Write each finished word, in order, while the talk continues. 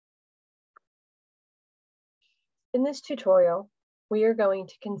In this tutorial, we are going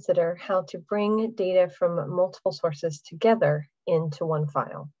to consider how to bring data from multiple sources together into one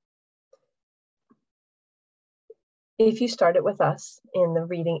file. If you started with us in the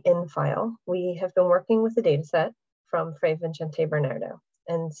reading in file, we have been working with the data set from Fray Vicente Bernardo.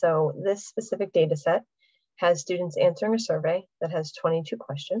 And so this specific data set has students answering a survey that has 22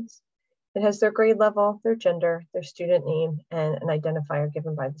 questions. It has their grade level, their gender, their student name, and an identifier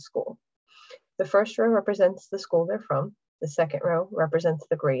given by the school. The first row represents the school they're from. The second row represents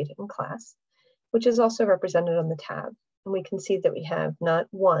the grade and class, which is also represented on the tab. And we can see that we have not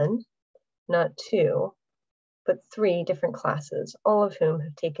one, not two, but 3 different classes, all of whom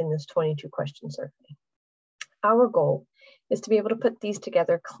have taken this 22 question survey. Our goal is to be able to put these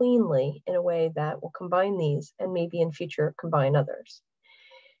together cleanly in a way that will combine these and maybe in future combine others.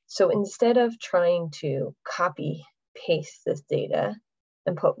 So instead of trying to copy paste this data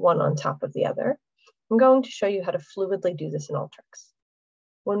and put one on top of the other, I'm going to show you how to fluidly do this in Alteryx.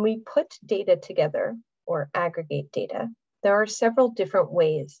 When we put data together or aggregate data, there are several different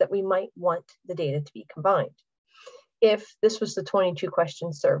ways that we might want the data to be combined. If this was the 22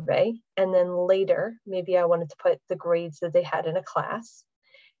 question survey, and then later, maybe I wanted to put the grades that they had in a class.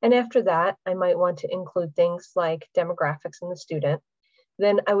 And after that, I might want to include things like demographics in the student.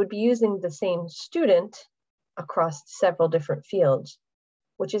 Then I would be using the same student across several different fields,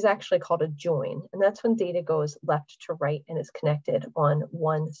 which is actually called a join. And that's when data goes left to right and is connected on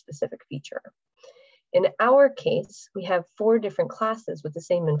one specific feature. In our case, we have 4 different classes with the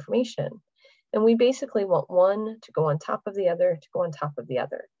same information. And we basically want one to go on top of the other, to go on top of the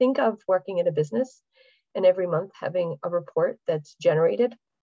other. Think of working in a business and every month having a report that's generated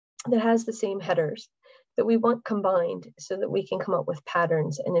that has the same headers that we want combined so that we can come up with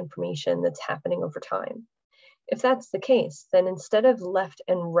patterns and information that's happening over time. If that's the case, then instead of left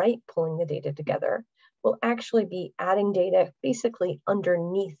and right pulling the data together, we'll actually be adding data basically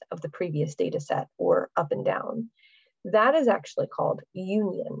underneath of the previous data set or up and down. That is actually called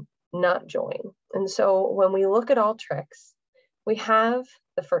union, not join. And so when we look at Alteryx, we have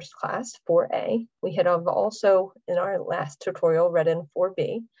the first class, 4A. We had also, in our last tutorial, read in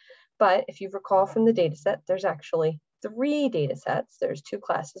 4B. But if you recall from the data set, there's actually 3 data sets. There's 2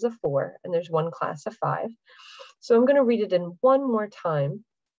 classes of 4, and there's 1 class of 5. So I'm going to read it in one more time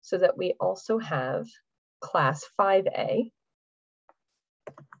so that we also have class 5A.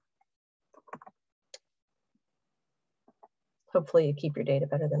 Hopefully you keep your data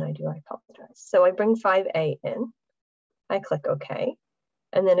better than I do, I apologize. So I bring 5A in, I click OK.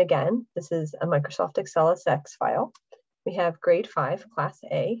 And then again, this is a Microsoft Excel SX file. We have grade 5, class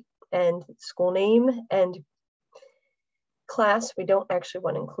A, and school name and class we don't actually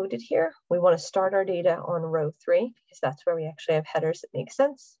want included here. We want to start our data on row 3 because that's where we actually have headers that make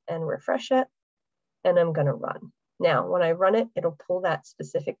sense, and refresh it. And I'm going to run. Now, when I run it, it'll pull that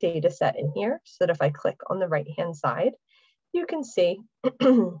specific data set in here so that if I click on the right-hand side, you can see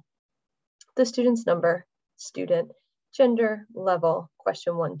the student's number, student, gender, level,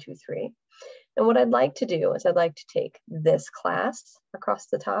 question 1, 2, 3. And what I'd like to do is I'd like to take this class across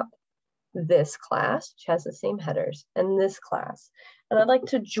the top, this class, which has the same headers, and this class. And I'd like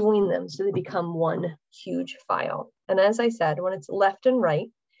to join them so they become one huge file. And as I said, when it's left and right,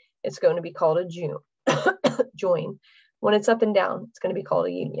 it's going to be called a join. When it's up and down, it's going to be called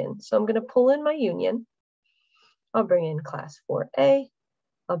a union. So I'm going to pull in my union. I'll bring in class 4A.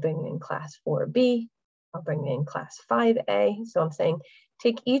 I'll bring in class 4B. I'll bring in class 5A. So I'm saying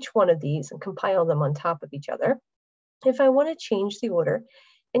take each one of these and compile them on top of each other. If I want to change the order,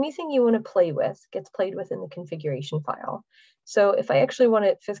 anything you want to play with gets played with in the configuration file. So if I actually want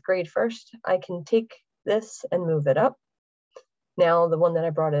it 5th grade first, I can take this and move it up. Now the one that I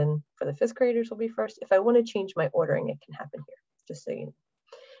brought in for the 5th graders will be first. If I want to change my ordering, it can happen here, just so you know.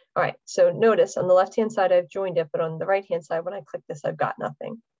 All right, so notice on the left-hand side, I've joined it, but on the right-hand side, when I click this, I've got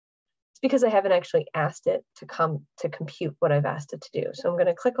nothing. It's because I haven't actually asked it to compute what I've asked it to do. So I'm going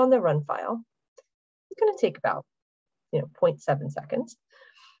to click on the run file. It's going to take about 0.7 seconds.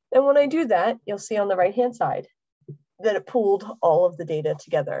 And when I do that, you'll see on the right-hand side that it pulled all of the data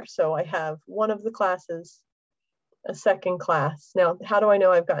together. So I have one of the classes, a second class. Now, how do I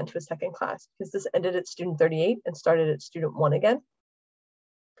know I've gotten to a second class? Because this ended at student 38 and started at student 1 again.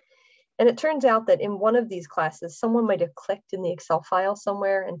 And it turns out that in one of these classes, someone might have clicked in the Excel file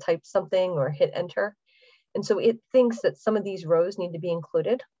somewhere and typed something or hit enter. And so it thinks that some of these rows need to be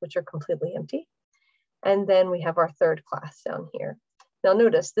included, which are completely empty. And then we have our 3rd class down here. Now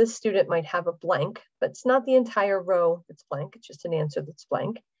notice this student might have a blank, but it's not the entire row that's blank, it's just an answer that's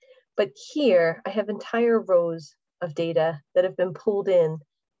blank. But here I have entire rows of data that have been pulled in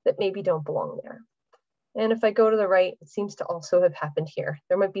that maybe don't belong there. And if I go to the right, it seems to also have happened here.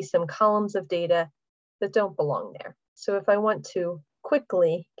 There might be some columns of data that don't belong there. So if I want to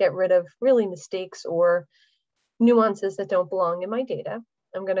quickly get rid of really mistakes or nuances that don't belong in my data,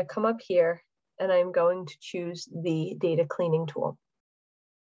 I'm going to come up here and I'm going to choose the data cleaning tool.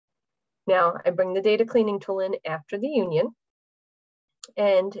 Now I bring the data cleaning tool in after the union,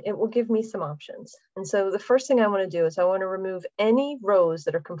 and it will give me some options. And so the first thing I want to do is I want to remove any rows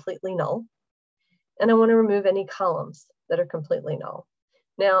that are completely null, and I want to remove any columns that are completely null.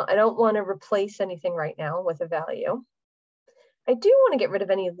 Now, I don't want to replace anything right now with a value. I do want to get rid of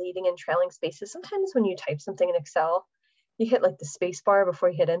any leading and trailing spaces. Sometimes when you type something in Excel, you hit like the space bar before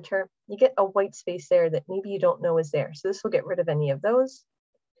you hit enter, you get a white space there that maybe you don't know is there. So this will get rid of any of those.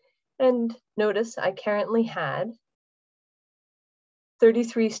 And notice I currently had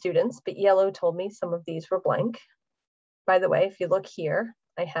 33 students, but yellow told me some of these were blank. By the way, if you look here,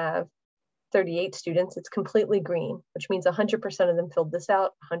 I have 38 students. It's completely green, which means 100% of them filled this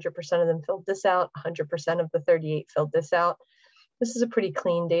out, 100% of them filled this out, 100% of the 38 filled this out. This is a pretty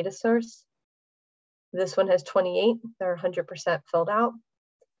clean data source. This one has 28, they're 100% filled out.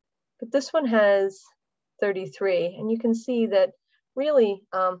 But this one has 33, and you can see that really,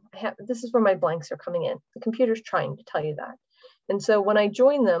 this is where my blanks are coming in. The computer's trying to tell you that. And so when I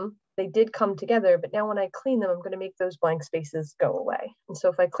join them, they did come together, but now when I clean them, I'm going to make those blank spaces go away. And so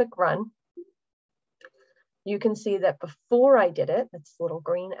if I click run, you can see that before I did it, that's the little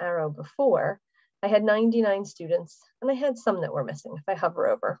green arrow before, I had 99 students, and I had some that were missing. If I hover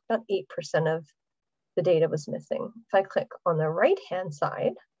over, about 8% of the data was missing. If I click on the right-hand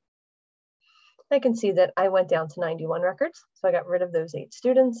side, I can see that I went down to 91 records. So I got rid of those 8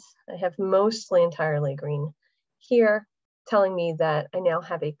 students. I have mostly entirely green here, telling me that I now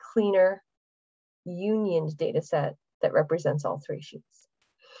have a cleaner unioned data set that represents all 3 sheets.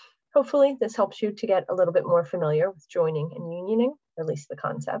 Hopefully this helps you to get a little bit more familiar with joining and unioning, or at least the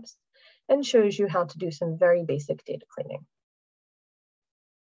concepts, and shows you how to do some very basic data cleaning.